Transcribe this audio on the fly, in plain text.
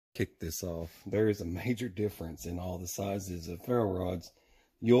kick this off. There is a major difference in all the sizes of ferro rods.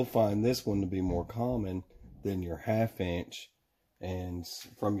 You'll find this one to be more common than your 1/2 inch. And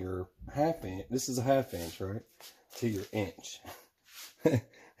from your 1/2 inch, this is a 1/2 inch, right? To your inch.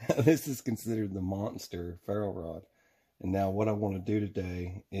 This is considered the monster ferro rod. And now what I want to do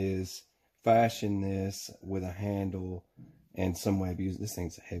today is fashion this with a handle and some way of using this.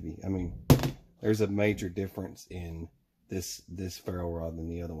 Thing's heavy. I mean, there's a major difference in this ferro rod than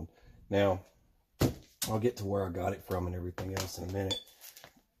the other one. Now, I'll get to where I got it from and everything else in a minute.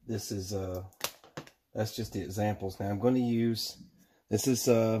 This is that's just the examples. Now I'm going to use, this is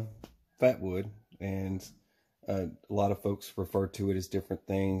fat wood, and a lot of folks refer to it as different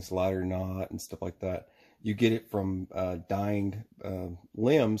things, lighter knot and stuff like that. You get it from dying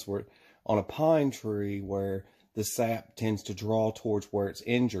limbs where on a pine tree where the sap tends to draw towards where it's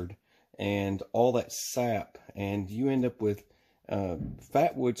injured, and all that sap, and you end up with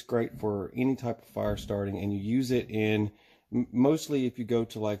fat wood's great for any type of fire starting, and you use it in mostly if you go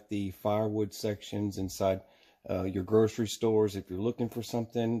to like the firewood sections inside your grocery stores. If you're looking for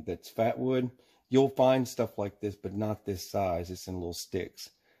something that's fat wood, you'll find stuff like this, but not this size. It's in little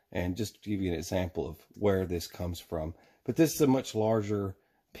sticks. And just to give you an example of where this comes from, but this is a much larger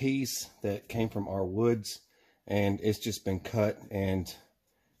piece that came from our woods, and it's just been cut, and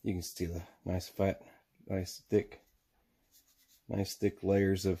you can see the nice fat, nice thick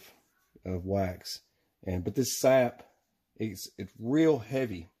layers of wax. And but this sap, it's real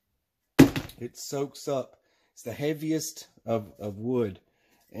heavy. It soaks up. It's the heaviest of wood,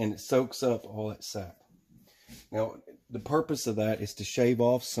 and it soaks up all that sap. Now, the purpose of that is to shave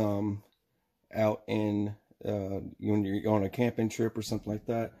off some out in when you're on a camping trip or something like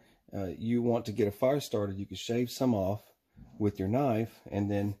that. You want to get a fire started, you can shave some off with your knife and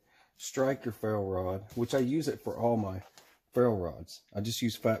then strike your ferro rod, which I use it for all my ferro rods. I just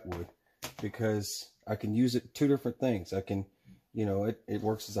use fat wood because I can use it two different things. I can, you know, it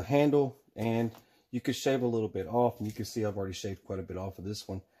works as a handle, and you could shave a little bit off, and you can see I've already shaved quite a bit off of this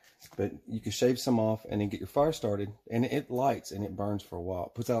one. But you can shave some off and then get your fire started, and it lights and it burns for a while.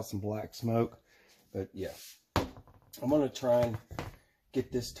 It puts out some black smoke. But yeah, I'm going to try and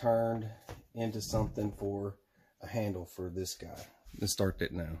get this turned into something for a handle for this guy. Let's start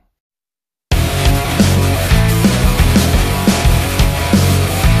that now.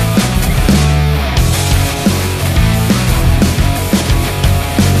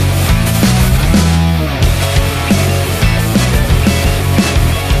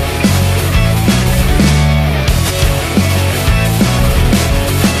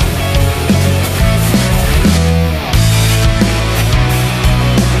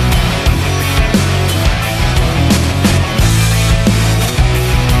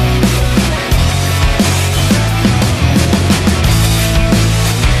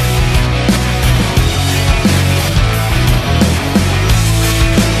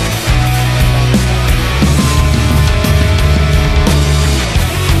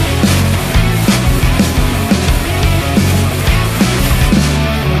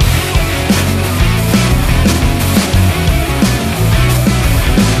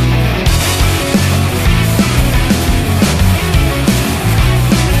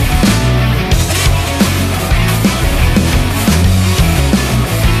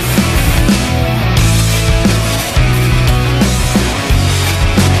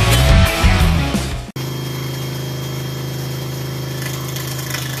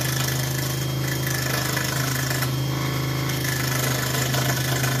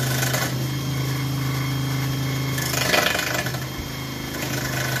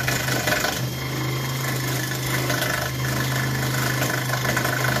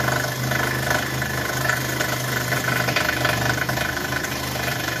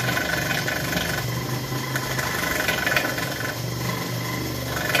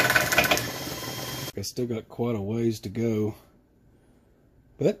 I still got quite a ways to go,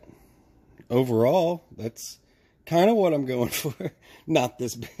 but overall that's kind of what I'm going for. Not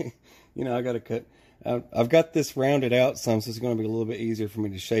this big, you know. I got to cut. I've got this rounded out some, so it's going to be a little bit easier for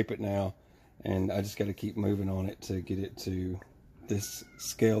me to shape it now, and I just got to keep moving on it to get it to this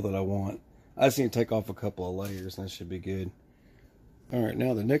scale that I want. I just need to take off a couple of layers, and that should be good. All right,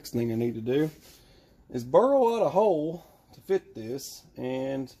 now the next thing I need to do is burrow out a hole to fit this,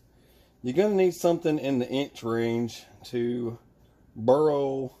 and you're going to need something in the inch range to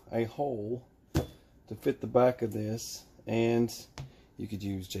burrow a hole to fit the back of this. And you could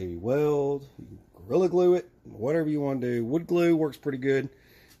use JB Weld, you can Gorilla Glue it, whatever you want to do. Wood glue works pretty good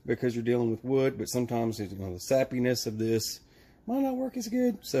because you're dealing with wood, but sometimes the sappiness of this might not work as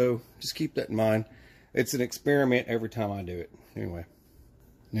good. So just keep that in mind. It's an experiment every time I do it. Anyway.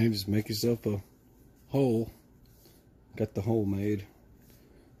 Now just make yourself a hole. Got the hole made.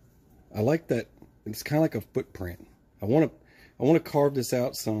 I like that. It's kind of like a footprint. I want to carve this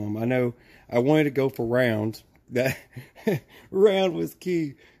out some. I know I wanted to go for round. That round was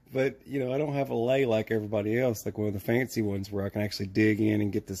key, but you know, I don't have a lay like everybody else, like one of the fancy ones where I can actually dig in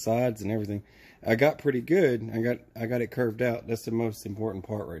and get the sides and everything. I got pretty good. I got it curved out. That's the most important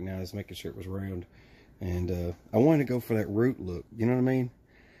part right now, is making sure it was round. And I wanted to go for that root look. You know what I mean?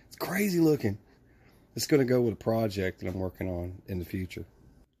 It's crazy looking. It's going to go with a project that I'm working on in the future.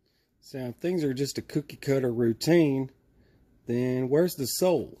 So if things are just a cookie cutter routine, then where's the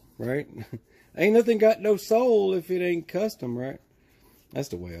soul, right? Ain't nothing got no soul if it ain't custom, right? That's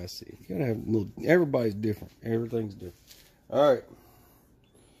the way I see it. You gotta have a little, everybody's different. Everything's different. All right.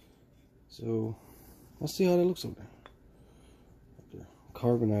 So let's see how that looks over there.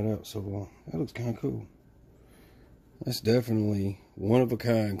 Carving that out so long. That looks kind of cool. That's definitely one of a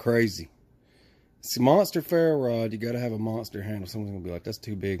kind, crazy. It's a monster ferro rod. You gotta have a monster handle. Someone's gonna be like, that's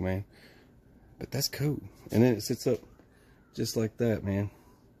too big, man. But that's cool. And then it sits up just like that, man.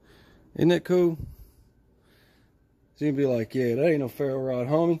 Isn't that cool? So you'd be like, yeah, that ain't no ferro rod,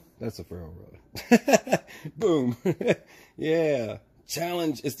 homie. That's a ferro rod. Boom. Yeah.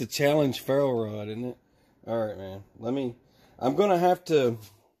 Challenge. It's the challenge ferro rod, isn't it? All right, man. I'm gonna have to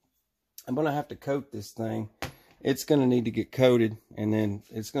coat this thing. It's gonna need to get coated, and then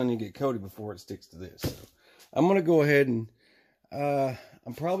it's gonna need to get coated before it sticks to this. So I'm gonna go ahead and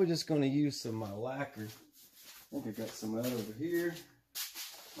I'm probably just gonna use some of my lacquer. I think I got some of that over here.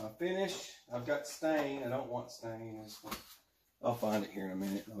 My finish. I've got stain. I don't want stain. I'll find it here in a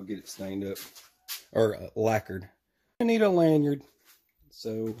minute. I'll get it stained up or lacquered. I need a lanyard.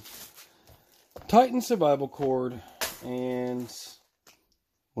 So Titan survival cord and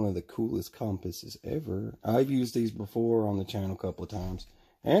one of the coolest compasses ever. I've used these before on the channel a couple of times.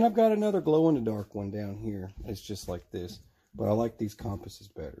 And I've got another glow-in-the-dark one down here. It's just like this. But I like these compasses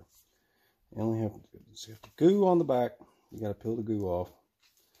better. You only have to goo on the back. You got to peel the goo off.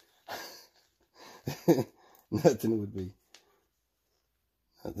 Nothing would be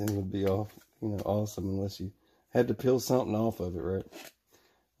off, you know, awesome unless you had to peel something off of it, right?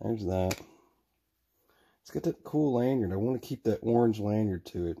 There's that. It's got that cool lanyard. I want to keep that orange lanyard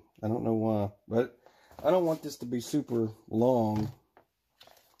to it. I don't know why, but I don't want this to be super long.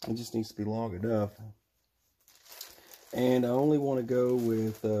 It just needs to be long enough. And I only want to go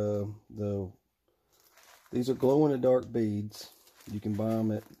with these are glow-in-the-dark beads. You can buy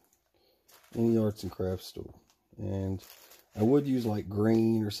them at any arts and crafts store. And I would use like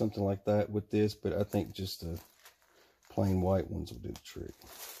green or something like that with this, but I think just the plain white ones will do the trick.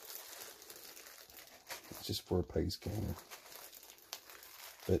 It's just for a paste counter.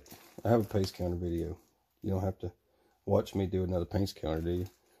 But I have a paste counter video. You don't have to watch me do another paste counter, do you?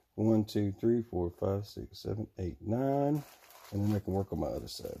 1, 2, 3, 4, 5, 6, 7, 8, 9. And then I can work on my other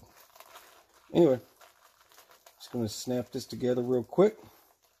side. Anyway, just going to snap this together real quick.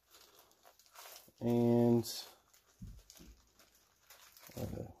 And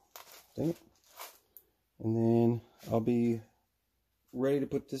dang it. And then I'll be ready to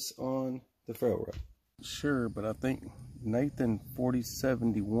put this on the ferro rod. Sure, but I think Nathan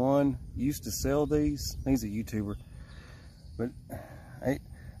 4071 used to sell these. He's a YouTuber, but I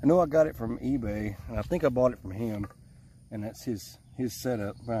know I got it from eBay, and I think I bought it from him, and that's his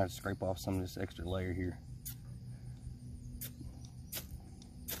setup. I'm gonna scrape off some of this extra layer here.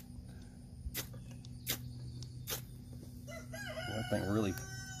 That thing really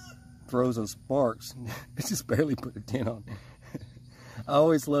throws those sparks. It just barely put a dent on. I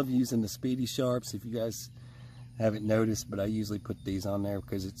always love using the Speedy Sharps, if you guys haven't noticed, but I usually put these on there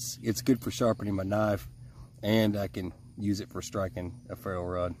because it's good for sharpening my knife, and I can use it for striking a ferro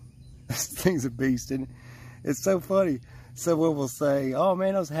rod. This thing's a beast, isn't it? It's so funny. Someone will say, oh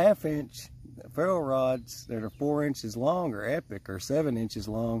man, those 1/2-inch ferro rods that are 4 inches long are epic, or 7 inches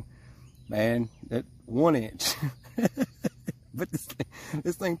long. Man, that 1 inch. But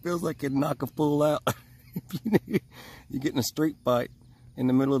this thing feels like it'd knock a fool out. You get in a street fight in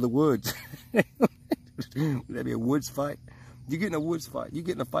the middle of the woods. Would that be a woods fight? You get in a woods fight. You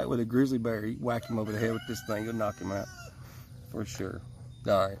get in a fight with a grizzly bear. You whack him over the head with this thing. You'll knock him out. For sure.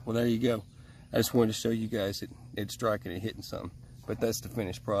 Alright, well there you go. I just wanted to show you guys it striking and hitting something. But that's the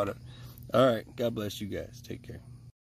finished product. Alright, God bless you guys. Take care.